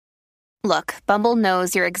Look, Bumble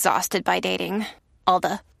knows you're exhausted by dating. All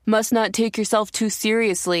the must not take yourself too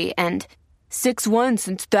seriously and 6'1"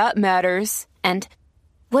 since that matters. And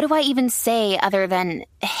what do I even say other than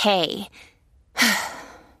hey?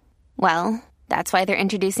 Well, that's why they're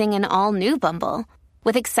introducing an all-new Bumble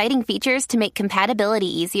with exciting features to make compatibility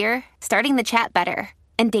easier, starting the chat better,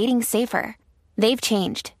 and dating safer. They've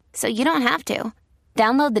changed, so you don't have to.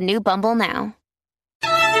 Download the new Bumble now.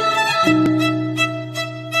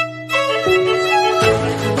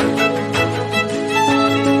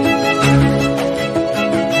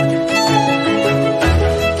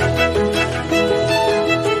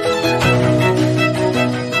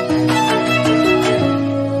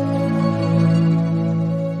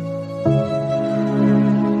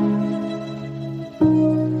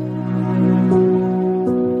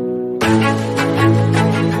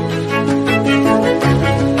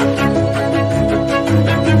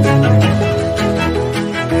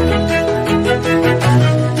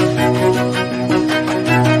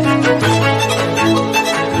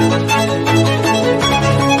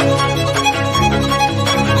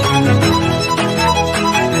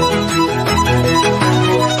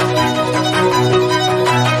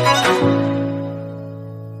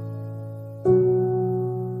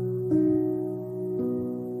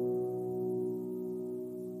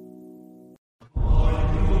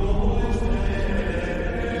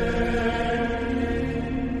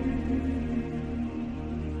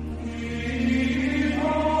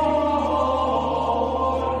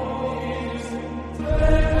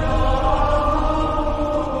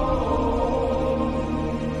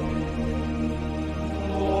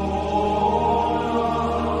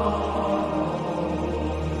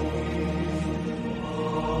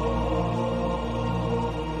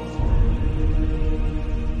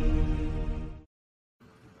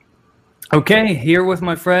 Okay, here with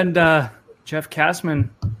my friend Jeff Kassman.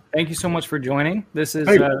 Thank you so much for joining. This is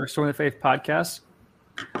Restoring the Faith podcast.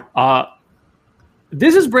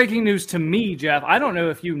 This is breaking news to me, Jeff. I don't know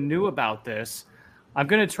if you knew about this. I'm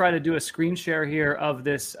going to try to do a screen share here of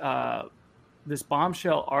this this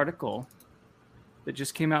bombshell article that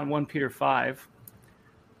just came out in 1 Peter 5.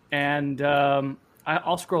 And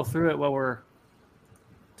I'll scroll through it while we're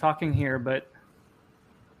talking here, but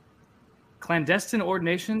clandestine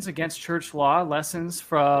ordinations against church law, lessons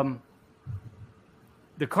from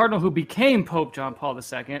the cardinal who became Pope John Paul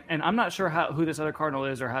II. And I'm not sure who this other cardinal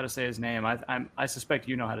is or how to say his name. I suspect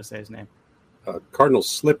you know how to say his name. Cardinal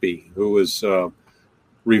Slippy, who was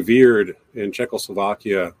revered in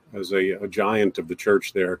Czechoslovakia as a giant of the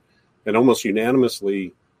church there, and almost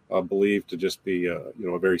unanimously believed to just be a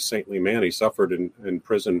very saintly man. He suffered in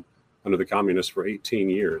prison under the communists for 18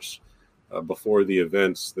 years. Before the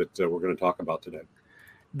events that we're going to talk about today.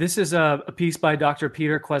 This is a piece by Dr.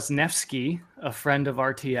 Peter Kwasniewski, a friend of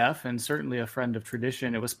RTF and certainly a friend of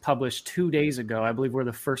tradition. It was published 2 days ago. I believe we're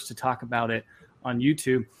the first to talk about it on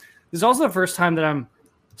YouTube. This is also the first time that I'm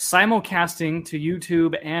simulcasting to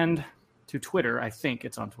YouTube and to Twitter. I think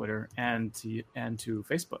it's on Twitter and to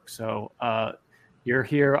Facebook. So you're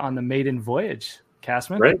here on the maiden voyage,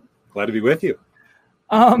 Kassman. Great. Glad to be with you.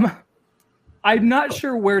 I'm not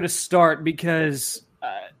sure where to start because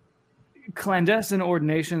clandestine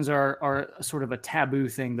ordinations are sort of a taboo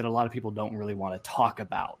thing that a lot of people don't really want to talk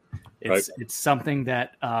about. It's something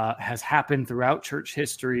that has happened throughout church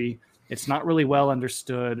history. It's not really well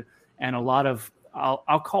understood, and a lot of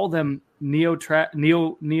I'll call them neo-trads,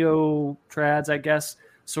 I guess,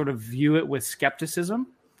 sort of view it with skepticism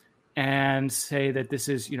and say that this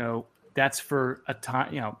is that's for a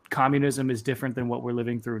time, communism is different than what we're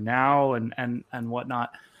living through now and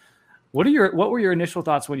whatnot. What were your initial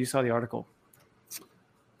thoughts when you saw the article?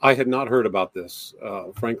 I had not heard about this.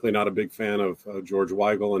 Frankly, not a big fan of George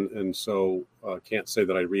Weigel, and so can't say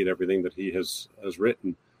that I read everything that he has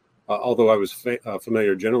written. Although I was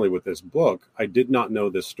familiar generally with this book, I did not know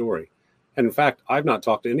this story. And in fact, I've not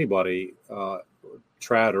talked to anybody,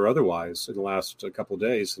 trad or otherwise, in the last couple of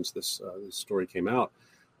days since this story came out,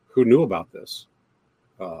 who knew about this.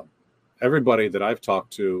 Everybody that I've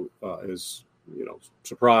talked to is,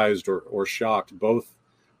 surprised or shocked, both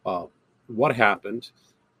what happened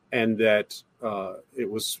and that it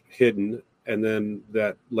was hidden, and then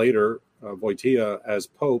that later Wojtyła, as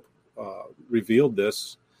Pope, revealed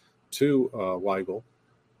this to Weigel.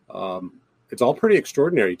 It's all pretty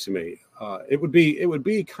extraordinary to me. It would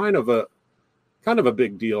be kind of a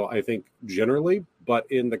big deal, I think, generally, but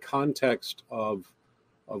in the context of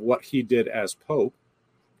what he did as Pope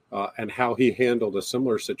and how he handled a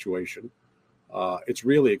similar situation, it's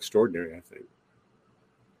really extraordinary, I think.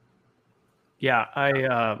 Yeah,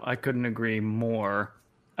 I couldn't agree more.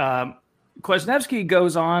 Kwasniewski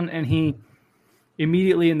goes on, and he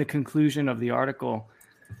immediately in the conclusion of the article,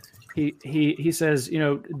 he says,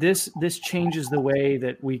 this changes the way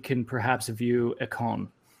that we can perhaps view Econ,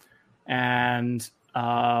 and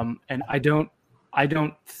I don't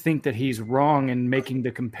think that he's wrong in making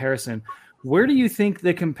the comparison. Where do you think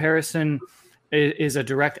the comparison is a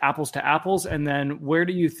direct apples to apples, and then where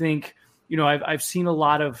do you think, I've seen a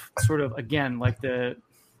lot of sort of, again, like the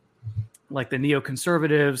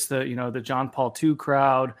neoconservatives, the John Paul II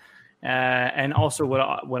crowd, and also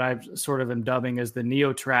what I sort of am dubbing as the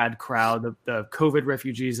neo-trad crowd, the COVID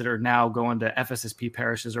refugees that are now going to FSSP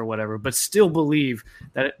parishes or whatever, but still believe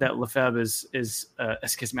that Lefebvre is a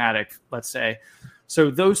schismatic, let's say. So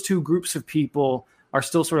those two groups of people are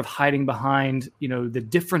still sort of hiding behind, the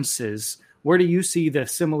differences. Where do you see the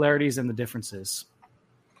similarities and the differences?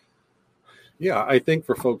 Yeah, I think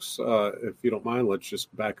for folks, if you don't mind, let's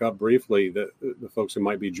just back up briefly. The folks who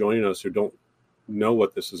might be joining us who don't know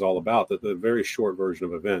what this is all about, that the very short version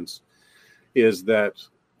of events is that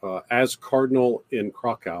as cardinal in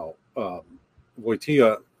Krakow,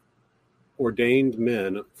 Wojtyła ordained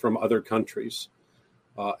men from other countries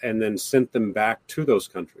and then sent them back to those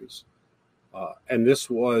countries. And this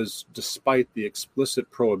was despite the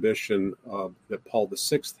explicit prohibition that Paul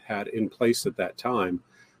VI had in place at that time,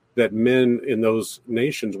 that men in those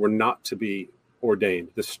nations were not to be ordained.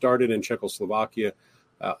 This started in Czechoslovakia,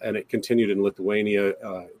 and it continued in Lithuania,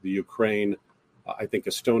 the Ukraine, I think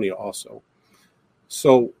Estonia also.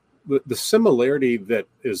 So the similarity that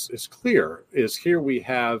is clear is here we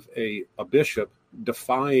have a bishop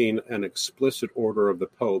defying an explicit order of the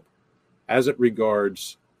Pope as it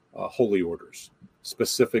regards holy orders,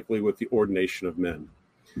 specifically with the ordination of men.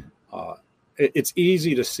 It's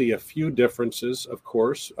easy to see a few differences, of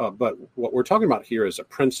course, but what we're talking about here is a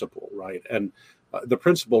principle, right? And the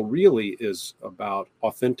principle really is about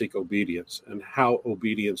authentic obedience and how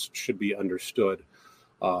obedience should be understood,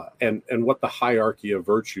 and what the hierarchy of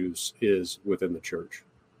virtues is within the church.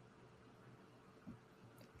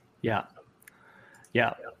 Yeah.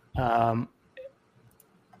 I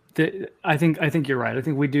think you're right. I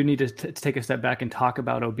think we do need to take a step back and talk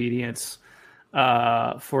about obedience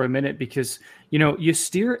for a minute, because you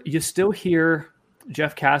still hear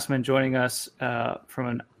Jeff Kassman joining us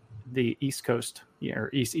from the East Coast, or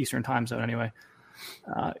Eastern time zone anyway.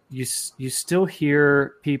 You still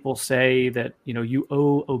hear people say that you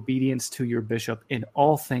owe obedience to your bishop in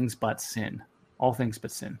all things but sin. All things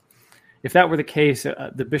but sin. If that were the case,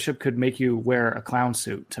 the bishop could make you wear a clown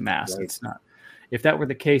suit to mass. Right. It's not. If that were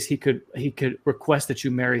the case, he could request that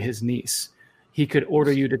you marry his niece. He could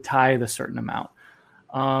order you to tithe a certain amount.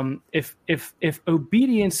 If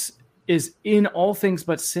obedience is in all things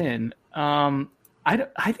but sin, I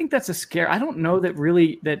think that's a scare. I don't know that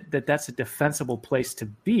really that's a defensible place to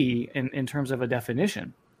be in terms of a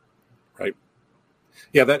definition. Right.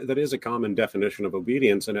 Yeah, that is a common definition of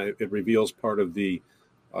obedience, and it reveals part of the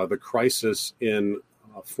crisis in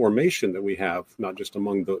formation that we have, not just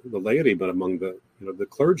among the laity, but among the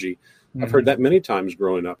clergy. Mm-hmm. I've heard that many times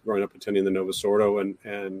growing up attending the Novus Ordo and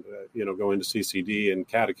going to CCD and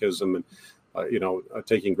catechism and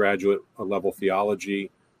taking graduate level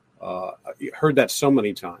theology. Heard that so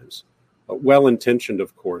many times. Well-intentioned,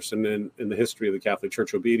 of course, and in the history of the Catholic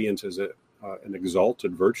Church, obedience is an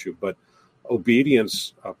exalted virtue, but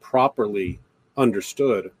obedience properly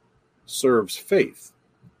understood serves faith.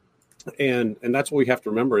 And that's what we have to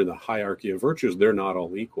remember in the hierarchy of virtues. They're not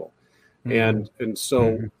all equal. Mm-hmm. And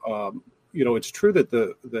so, it's true that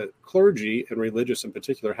the clergy and religious in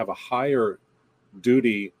particular have a higher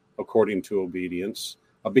duty according to obedience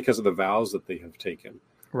because of the vows that they have taken.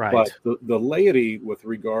 Right. But the laity, with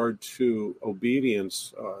regard to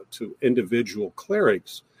obedience to individual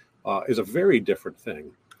clerics, is a very different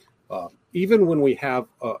thing. Even when we have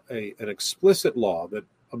an explicit law that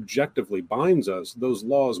objectively binds us, those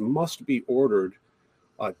laws must be ordered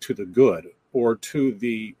to the good, or to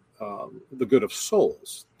the good of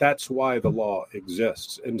souls. That's why the law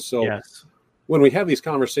exists. And so yes. When we have these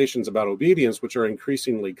conversations about obedience, which are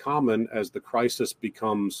increasingly common as the crisis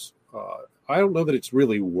becomes, I don't know that it's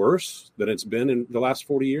really worse than it's been in the last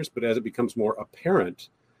 40 years, but as it becomes more apparent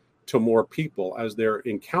to more people as they're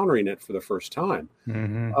encountering it for the first time,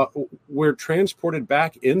 mm-hmm. We're transported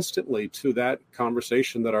back instantly to that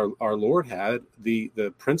conversation that our Lord had, the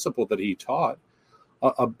principle that he taught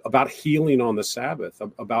about healing on the Sabbath,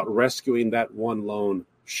 about rescuing that one lone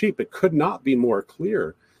sheep. It could not be more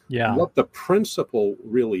clear what the principle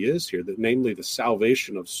really is here, that namely the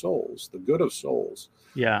salvation of souls, the good of souls.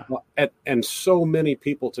 Yeah. And so many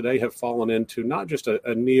people today have fallen into not just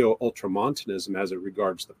a neo-ultramontanism as it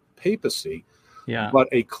regards the papacy, Yeah. but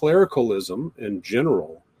a clericalism in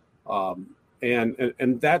general.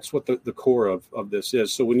 And that's what the core of this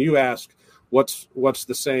is. So when you ask what's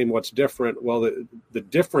the same, what's different, well, the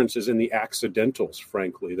difference is in the accidentals,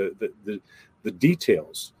 frankly, the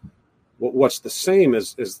details. What's the same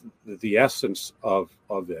is the essence of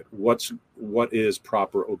it. What is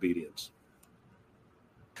proper obedience?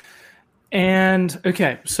 And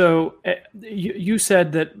okay, so you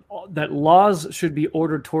said that laws should be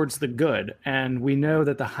ordered towards the good, and we know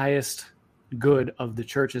that the highest good of the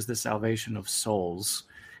church is the salvation of souls.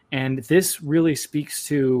 And this really speaks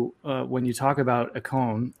to when you talk about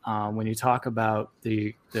Econ, when you talk about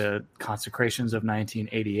the consecrations of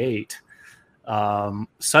 1988.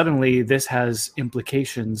 Suddenly, this has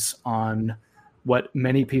implications on what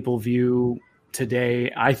many people view today,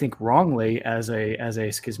 I think wrongly, as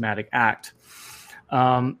a schismatic act.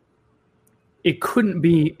 It couldn't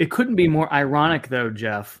be more ironic, though,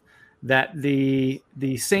 Jeff, that the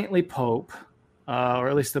saintly Pope, or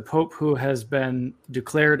at least the Pope who has been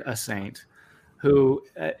declared a saint, who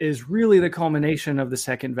is really the culmination of the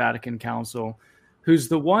Second Vatican Council, who's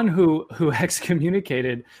the one who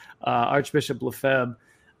excommunicated Archbishop Lefebvre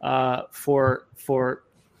for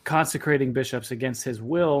consecrating bishops against his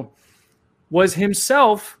will, was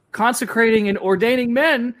himself consecrating and ordaining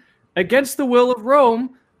men against the will of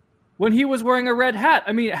Rome when he was wearing a red hat.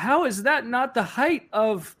 I mean, how is that not the height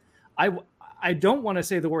of, I don't want to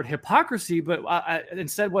say the word hypocrisy, but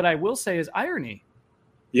instead what I will say is irony.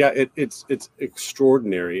 Yeah, it's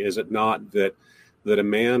extraordinary, is it not, that a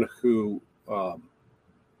man who,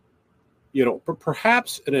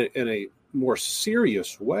 perhaps in a more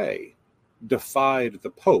serious way, defied the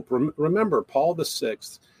Pope. Remember, Paul VI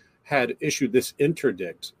had issued this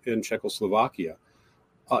interdict in Czechoslovakia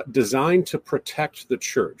designed to protect the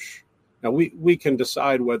church. Now, we can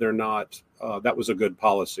decide whether or not that was a good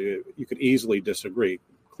policy. You could easily disagree.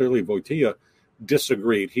 Clearly, Wojtyła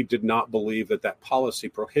disagreed. He did not believe that policy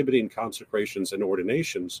prohibiting consecrations and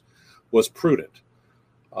ordinations was prudent.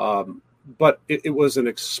 But it was an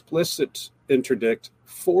explicit interdict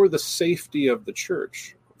for the safety of the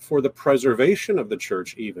church, for the preservation of the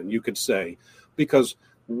church, even, you could say, because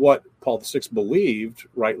what Paul VI believed,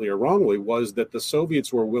 rightly or wrongly, was that the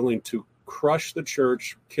Soviets were willing to crush the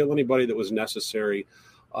church, kill anybody that was necessary,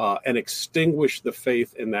 and extinguish the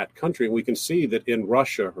faith in that country. And we can see that in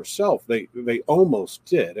Russia herself, they almost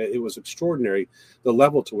did. It was extraordinary, the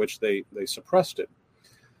level to which they suppressed it.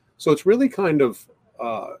 So it's really kind of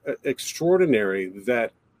extraordinary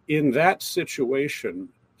that in that situation,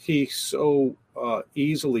 he so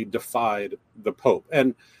easily defied the Pope.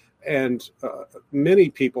 And many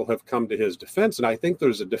people have come to his defense, and I think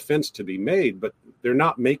there's a defense to be made, but they're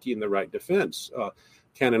not making the right defense.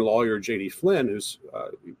 Canon lawyer J.D. Flynn, who's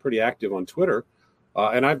pretty active on Twitter,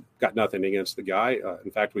 and I've got nothing against the guy.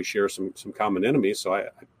 In fact, we share some common enemies, so I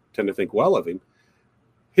tend to think well of him.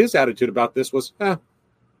 His attitude about this was,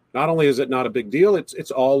 not only is it not a big deal,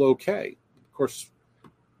 it's all okay. Of course,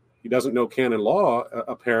 he doesn't know canon law,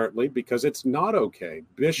 apparently, because it's not okay.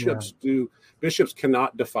 Bishops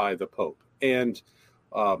cannot defy the Pope. And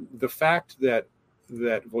the fact that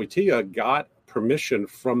Wojtyła got permission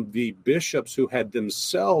from the bishops who had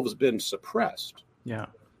themselves been suppressed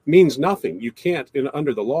means nothing. You can't,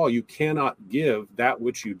 under the law, you cannot give that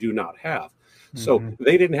which you do not have. So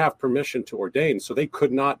they didn't have permission to ordain, so they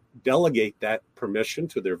could not delegate that permission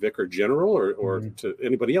to their vicar general or to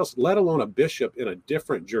anybody else, let alone a bishop in a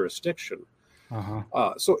different jurisdiction.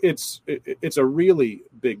 So it's a really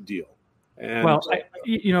big deal. And,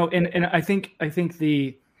 and I think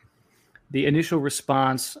the initial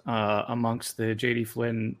response amongst the J.D.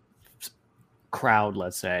 Flynn crowd,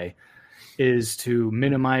 let's say, is to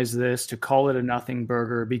minimize this, to call it a nothing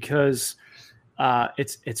burger, because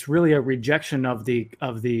it's really a rejection of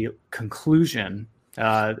the conclusion.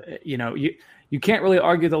 You can't really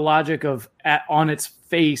argue the logic of on its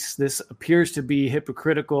face, this appears to be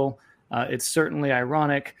hypocritical. It's certainly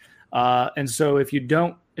ironic, and so if you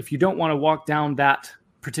don't want to walk down that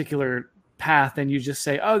particular path, then you just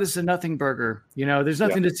say, "Oh, this is a nothing burger." There's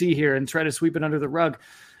nothing to see here, and try to sweep it under the rug.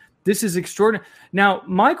 This is extraordinary. Now,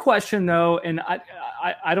 my question, though, and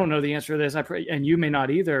I don't know the answer to this, and you may not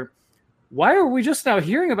either. Why are we just now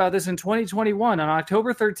hearing about this in 2021, on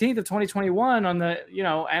October 13th of 2021, on the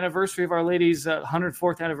anniversary of Our Lady's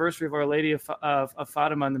 104th anniversary of Our Lady of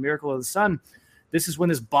Fatima and the Miracle of the Sun? This is when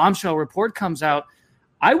this bombshell report comes out.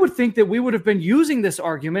 I would think that we would have been using this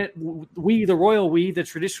argument, the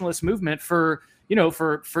traditionalist movement, for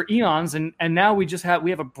eons, and now we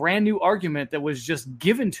have a brand new argument that was just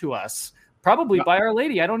given to us, probably by Our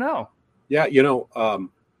Lady. I don't know. Yeah,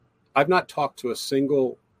 I've not talked to a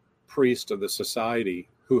single priest of the society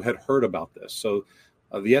who had heard about this. So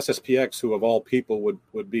the SSPX, who of all people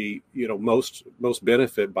would be, most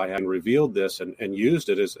benefit by having revealed this and used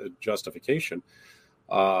it as a justification.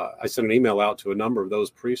 I sent an email out to a number of those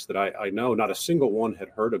priests that I know. Not a single one had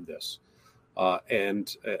heard of this.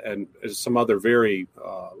 And some other very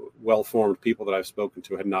well-formed people that I've spoken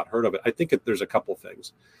to had not heard of it. I think there's a couple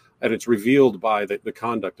things, and it's revealed by the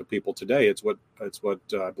conduct of people today. It's what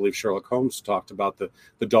I believe Sherlock Holmes talked about,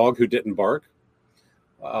 the dog who didn't bark.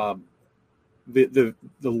 The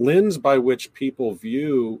lens by which people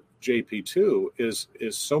view JP2 is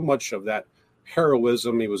so much of that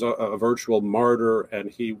heroism. He was a virtual martyr,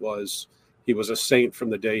 and he was a saint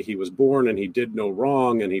from the day he was born, and he did no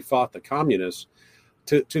wrong, and he fought the communists.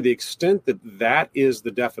 To the extent that is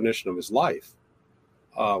the definition of his life,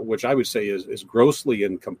 which I would say is grossly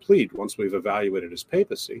incomplete once we've evaluated his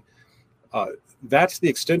papacy. That's the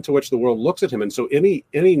extent to which the world looks at him. And so any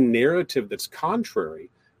narrative that's contrary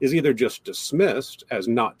is either just dismissed as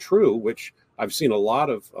not true, which I've seen a lot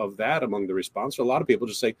of that among the response. A lot of people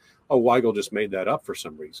just say, oh, Weigel just made that up for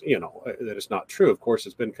some reason, that it's not true. Of course,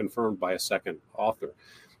 it's been confirmed by a second author,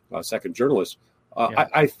 a second journalist.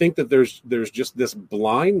 I think that there's just this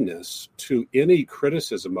blindness to any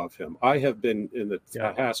criticism of him. I have been in the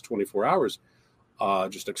past 24 hours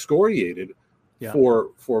just excoriated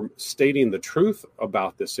for stating the truth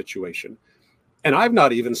about this situation. And I've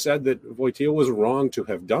not even said that Wojtyła was wrong to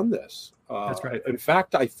have done this. That's right. In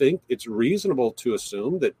fact, I think it's reasonable to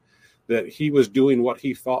assume that he was doing what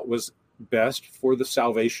he thought was best for the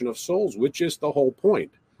salvation of souls, which is the whole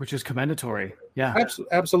point. Which is commendatory. Yeah,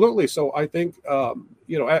 absolutely. So I think,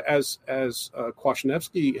 as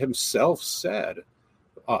Kwasniewski himself said,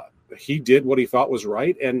 he did what he thought was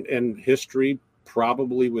right, and history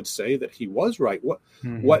probably would say that he was right.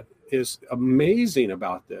 What is amazing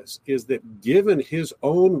about this is that given his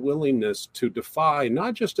own willingness to defy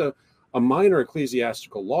not just a minor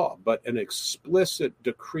ecclesiastical law, but an explicit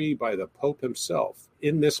decree by the Pope himself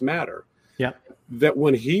in this matter, that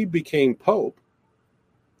when he became Pope,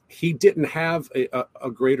 he didn't have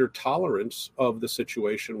a greater tolerance of the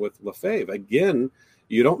situation with Lefebvre. Again,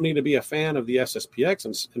 you don't need to be a fan of the SSPX.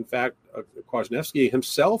 And in fact, Kwasniewski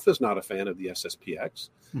himself is not a fan of the SSPX,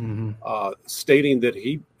 stating that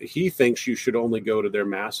he thinks you should only go to their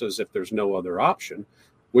masses if there's no other option,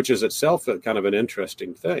 which is itself a kind of an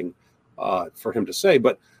interesting thing for him to say.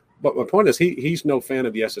 But my point is, he's no fan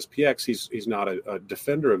of the SSPX. He's not a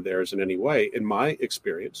defender of theirs in any way, in my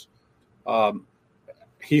experience.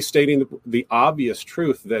 He's stating the obvious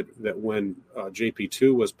truth that when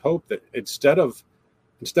JP2 was Pope, that instead of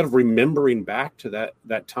remembering back to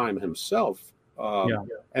that time himself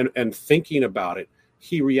and thinking about it,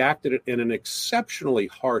 he reacted in an exceptionally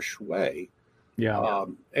harsh way.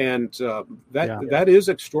 That is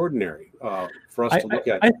extraordinary for us to look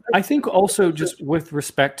at. I think also, just with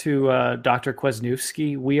respect to Dr.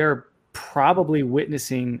 Kwasniewski, we are probably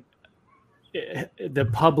witnessing the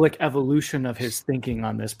public evolution of his thinking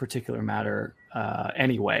on this particular matter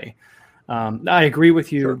anyway. I agree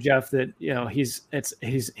with you, Jeff, that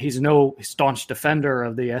he's no staunch defender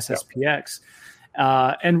of the SSPX,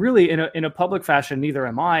 and really in a public fashion, neither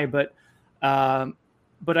am I. But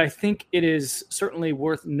I think it is certainly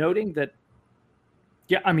worth noting that,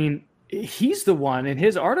 he's the one in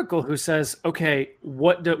his article who says, okay,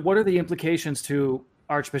 what are the implications to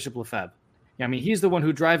Archbishop Lefebvre? He's the one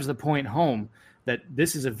who drives the point home that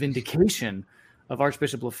this is a vindication of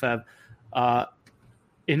Archbishop Lefebvre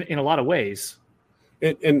in a lot of ways.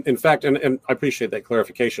 In fact, and I appreciate that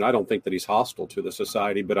clarification. I don't think that he's hostile to the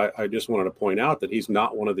society, but I just wanted to point out that he's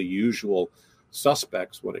not one of the usual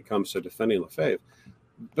suspects when it comes to defending Lefebvre.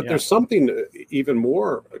 But there's something even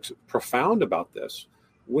more profound about this.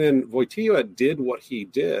 When Wojtyła did what he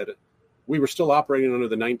did, we were still operating under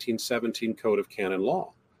the 1917 Code of Canon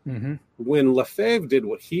Law. Mm-hmm. When Lefebvre did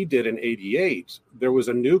what he did in 88, there was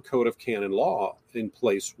a new Code of Canon Law in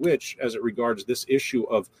place, which, as it regards this issue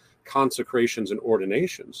of consecrations and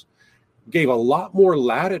ordinations, gave a lot more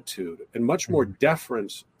latitude and much more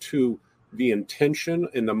deference to the intention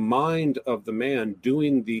and the mind of the man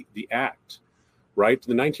doing the act. Right? The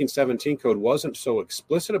 1917 code wasn't so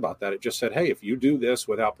explicit about that. It just said, hey, if you do this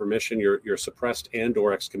without permission, you're suppressed and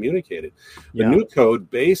or excommunicated. The new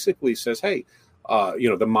code basically says, hey,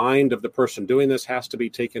 the mind of the person doing this has to be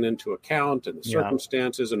taken into account, and the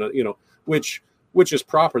circumstances, and which is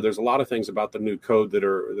proper. There's a lot of things about the new code that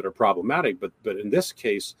are problematic, but in this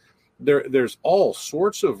case, there's all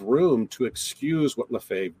sorts of room to excuse what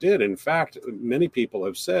Lefebvre did. In fact, many people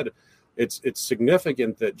have said it's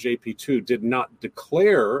significant that JP2 did not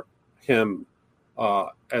declare him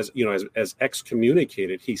as you know, as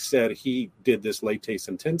excommunicated. He said he did this late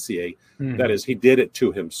sententiae, that is, he did it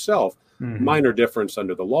to himself. Minor difference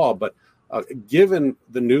under the law, but given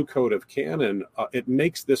the new code of canon, it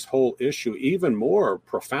makes this whole issue even more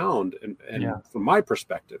profound, and from my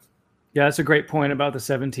perspective. Yeah, that's a great point about the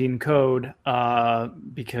 17 code,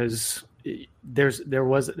 because it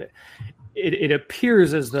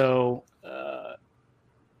appears as though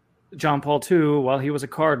John Paul II, while he was a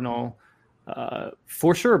cardinal,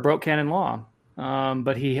 for sure broke canon law,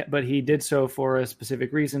 but he did so for a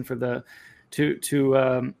specific reason,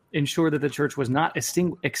 to ensure that the church was not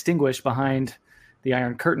extinguished behind the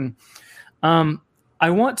Iron Curtain. I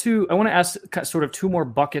want to ask sort of two more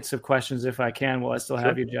buckets of questions, if I can, while I still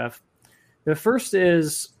have you, Jeff. The first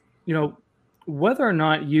is, whether or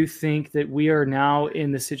not you think that we are now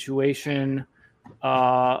in the situation,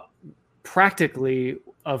 practically,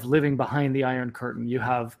 of living behind the Iron Curtain. You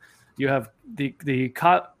have the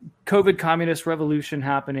COVID communist revolution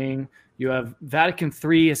happening. You have Vatican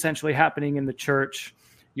III essentially happening in the church.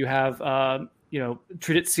 You have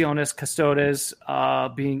Traditionis Custodes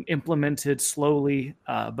being implemented slowly,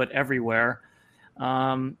 but everywhere.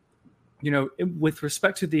 With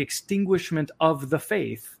respect to the extinguishment of the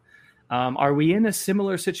faith, are we in a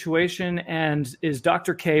similar situation? And is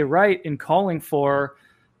Dr. K right in calling for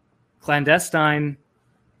clandestine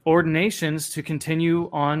ordinations to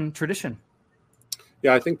continue on tradition?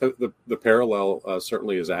 Yeah, I think the parallel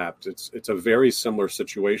certainly is apt. It's a very similar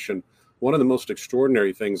situation. One of the most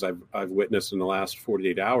extraordinary things I've witnessed in the last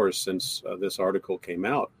 48 hours since this article came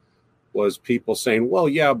out was people saying, well,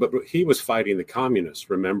 yeah, but he was fighting the communists.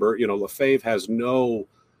 Remember, Lefebvre has no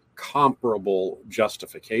comparable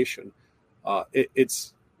justification.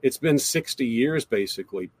 It's been 60 years,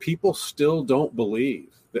 basically. People still don't believe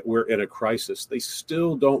that we're in a crisis. They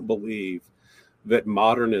still don't believe that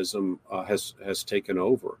modernism has taken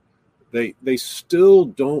over. They still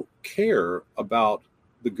don't care about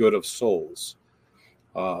the good of souls.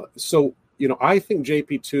 So I think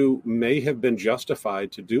JP2 may have been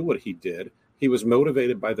justified to do what he did. He was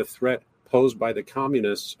motivated by the threat posed by the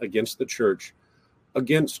communists against the church,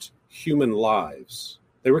 against human lives.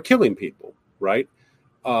 They were killing people, right?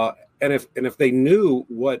 And if they knew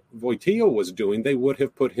what Wojtyła was doing, they would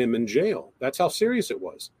have put him in jail. That's how serious it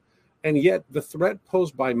was. And yet the threat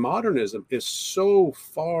posed by modernism is so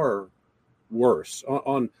far worse.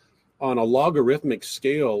 On a logarithmic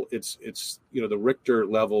scale, it's the Richter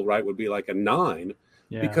level, right, would be like a 9,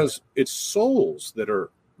 because it's souls that are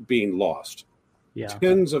being lost. Yeah.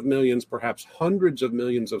 Tens of millions, perhaps hundreds of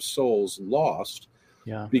millions of souls lost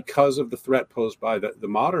because of the threat posed by the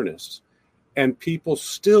modernists. And people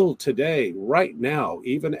still today, right now,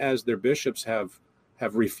 even as their bishops have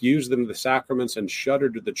refused them the sacraments and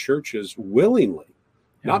shuttered the churches willingly,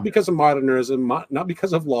 not because of modernism, not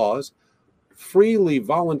because of laws, freely,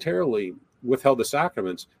 voluntarily withheld the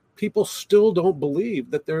sacraments, people still don't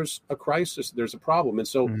believe that there's a crisis, there's a problem. And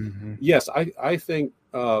so, yes, I think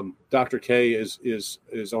Dr. K is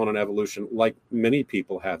on an evolution, like many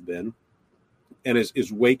people have been, and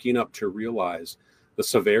is waking up to realize the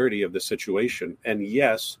severity of the situation. And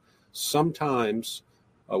yes, sometimes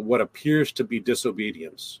what appears to be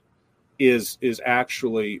disobedience is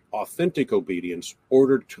actually authentic obedience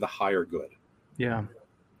ordered to the higher good. Yeah.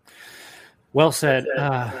 Well said.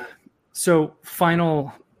 So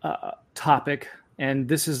final topic, and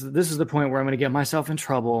this is the point where I'm going to get myself in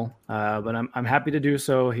trouble, but I'm happy to do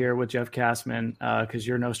so here with Jeff Kassman, because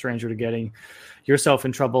you're no stranger to getting yourself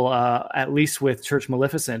in trouble, at least with Church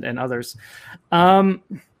Maleficent and others. And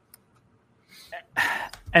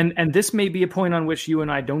this may be a point on which you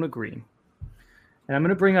and I don't agree. And I'm going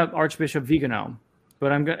to bring up Archbishop Vigano,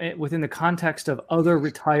 but I'm going within the context of other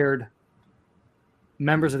retired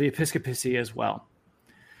members of the episcopacy as well.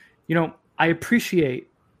 I appreciate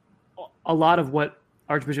a lot of what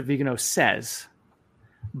Archbishop Vigano says,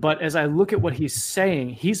 but as I look at what he's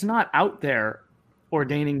saying, he's not out there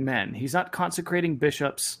ordaining men. He's not consecrating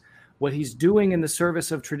bishops. What he's doing in the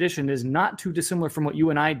service of tradition is not too dissimilar from what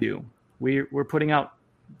you and I do. We're putting out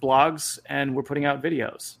blogs and we're putting out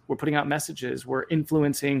videos. We're putting out messages. We're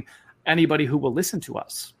influencing anybody who will listen to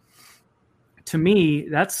us. To me,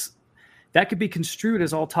 that could be construed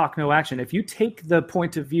as all talk, no action. If you take the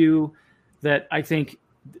point of view that I think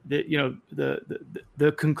that,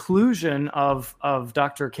 the conclusion of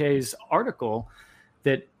Dr. K's article,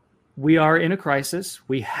 that we are in a crisis,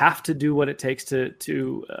 we have to do what it takes to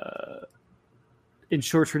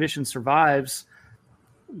ensure tradition survives.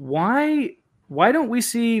 Why don't we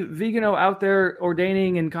see Vigano out there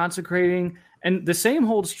ordaining and consecrating? And the same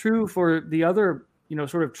holds true for the other,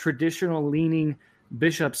 sort of traditional leaning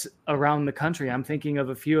bishops around the country. I'm thinking of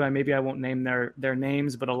a few, and maybe I won't name their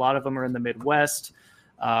names, but a lot of them are in the Midwest.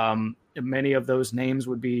 Many of those names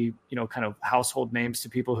would be, kind of household names to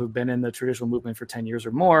people who've been in the traditional movement for 10 years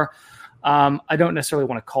or more. I don't necessarily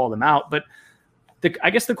want to call them out, but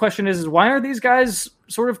I guess the question is why are these guys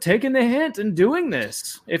sort of taking the hint and doing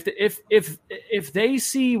this? If they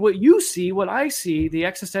see what you see, what I see, the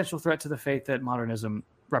existential threat to the faith that modernism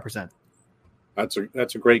represents.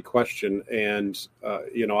 That's a great question, and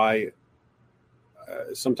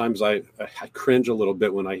sometimes I cringe a little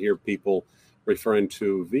bit when I hear people referring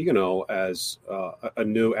to Vigano as a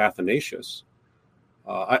new Athanasius.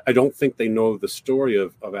 I don't think they know the story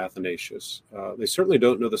of Athanasius. They certainly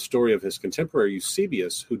don't know the story of his contemporary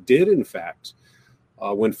Eusebius, who did, in fact,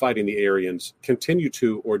 when fighting the Arians, continue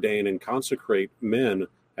to ordain and consecrate men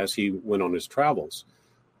as he went on his travels.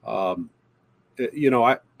 I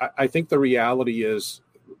think the reality is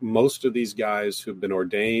most of these guys who've been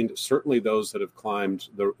ordained, certainly those that have climbed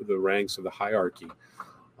the ranks of the hierarchy,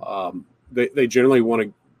 they generally want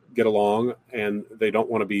to get along, and they don't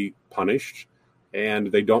want to be punished,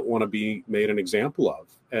 and they don't want to be made an example of.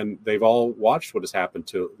 And they've all watched what has happened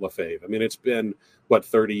to Lefebvre. I mean, it's been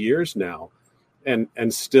 30 years now, and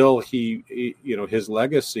still his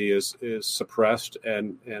legacy is suppressed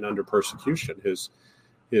and under persecution.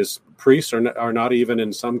 His priests are not even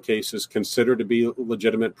in some cases considered to be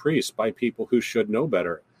legitimate priests by people who should know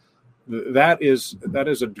better. That is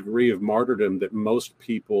a degree of martyrdom that most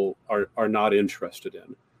people are not interested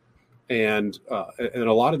in. And a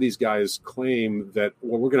lot of these guys claim that,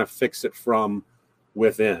 well, we're going to fix it from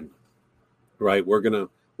within, right? We're going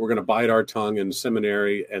to bite our tongue in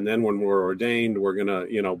seminary, and then when we're ordained, we're going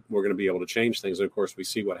to be able to change things. And of course, we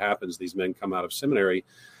see what happens. These men come out of seminary,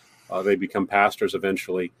 they become pastors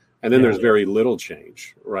eventually, and then there's very little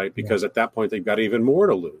change, right? Because at that point they've got even more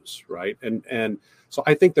to lose, right? And so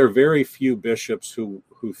I think there are very few bishops who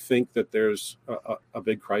think that there's a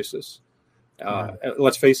big crisis.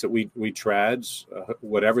 Let's face it, we trads,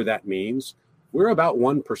 whatever that means, we're about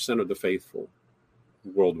 1% of the faithful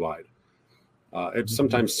worldwide. It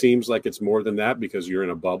sometimes seems like it's more than that because you're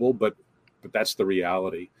in a bubble, but that's the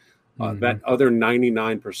reality. That other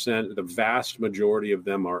 99%, the vast majority of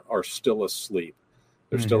them are still asleep.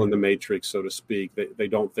 They're still in the matrix, so to speak. They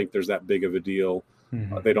don't think there's that big of a deal.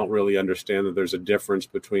 They don't really understand that there's a difference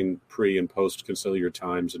between pre and post conciliar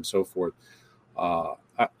times and so forth.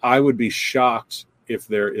 I would be shocked if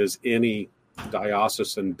there is any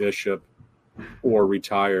diocesan bishop or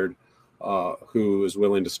retired who is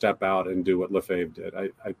willing to step out and do what Lefebvre did.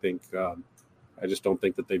 I think I just don't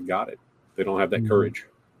think that they've got it. They don't have that courage.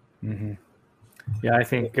 Yeah, I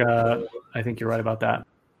think you're right about that.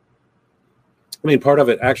 I mean, part of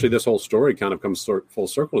it, actually, this whole story kind of comes full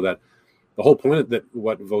circle to that. The whole point that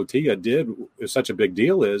what Wojtyła did is such a big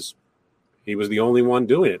deal is he was the only one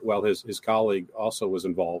doing it. Well, his colleague also was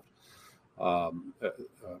involved,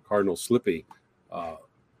 Cardinal Slipy,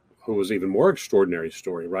 who was even more extraordinary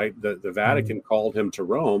story, right? The Vatican called him to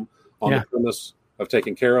Rome on the premise of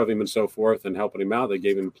taking care of him and so forth and helping him out. They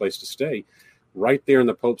gave him a place to stay. Right there in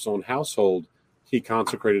the Pope's own household, he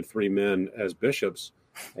consecrated 3 men as bishops,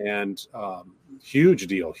 and huge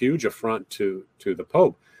deal, huge affront to the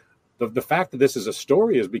Pope. The fact that this is a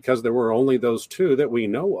story is because there were only those 2 that we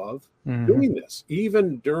know of doing this.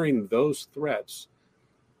 Even during those threats,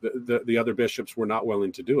 the other bishops were not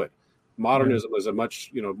willing to do it. Modernism is a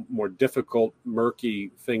much more difficult,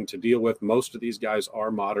 murky thing to deal with. Most of these guys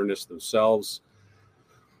are modernists themselves.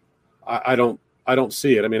 I don't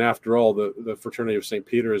see it. I mean, after all, the Fraternity of St.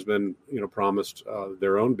 Peter has been promised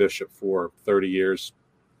their own bishop for 30 years.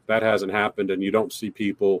 That hasn't happened, and you don't see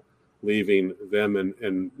people leaving them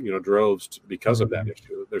in droves because of that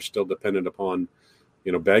issue. They're still dependent upon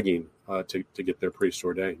begging to get their priests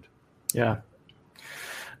ordained. Yeah.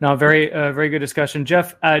 No, very good discussion.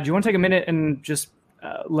 Jeff, do you want to take a minute and just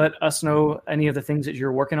let us know any of the things that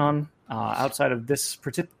you're working on outside of this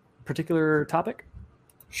particular topic?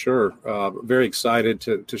 Sure. Very excited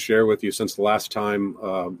to share with you since the last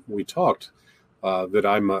time we talked that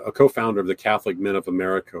I'm a co-founder of the Catholic Men of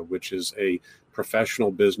America, which is a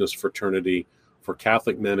professional business fraternity for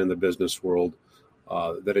Catholic men in the business world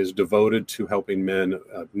that is devoted to helping men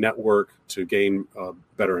network, to gain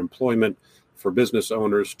better employment, for business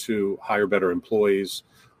owners to hire better employees,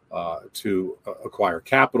 to acquire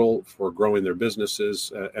capital for growing their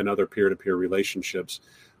businesses and other peer-to-peer relationships.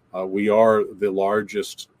 We are the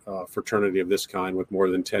largest fraternity of this kind with more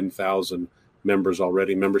than 10,000 members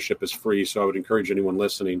already. Membership is free, so I would encourage anyone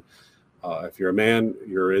listening, if you're a man,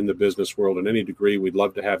 you're in the business world in any degree, we'd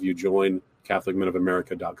love to have you join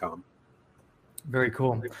CatholicMenofAmerica.com. Very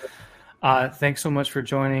cool. Thanks so much for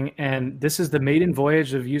joining. And this is the maiden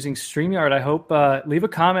voyage of using StreamYard. I hope leave a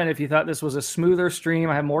comment if you thought this was a smoother stream.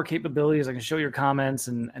 I have more capabilities. I can show your comments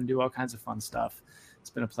and do all kinds of fun stuff. It's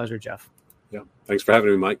been a pleasure, Jeff. Yeah. Thanks for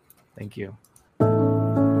having me, Mike. Thank you.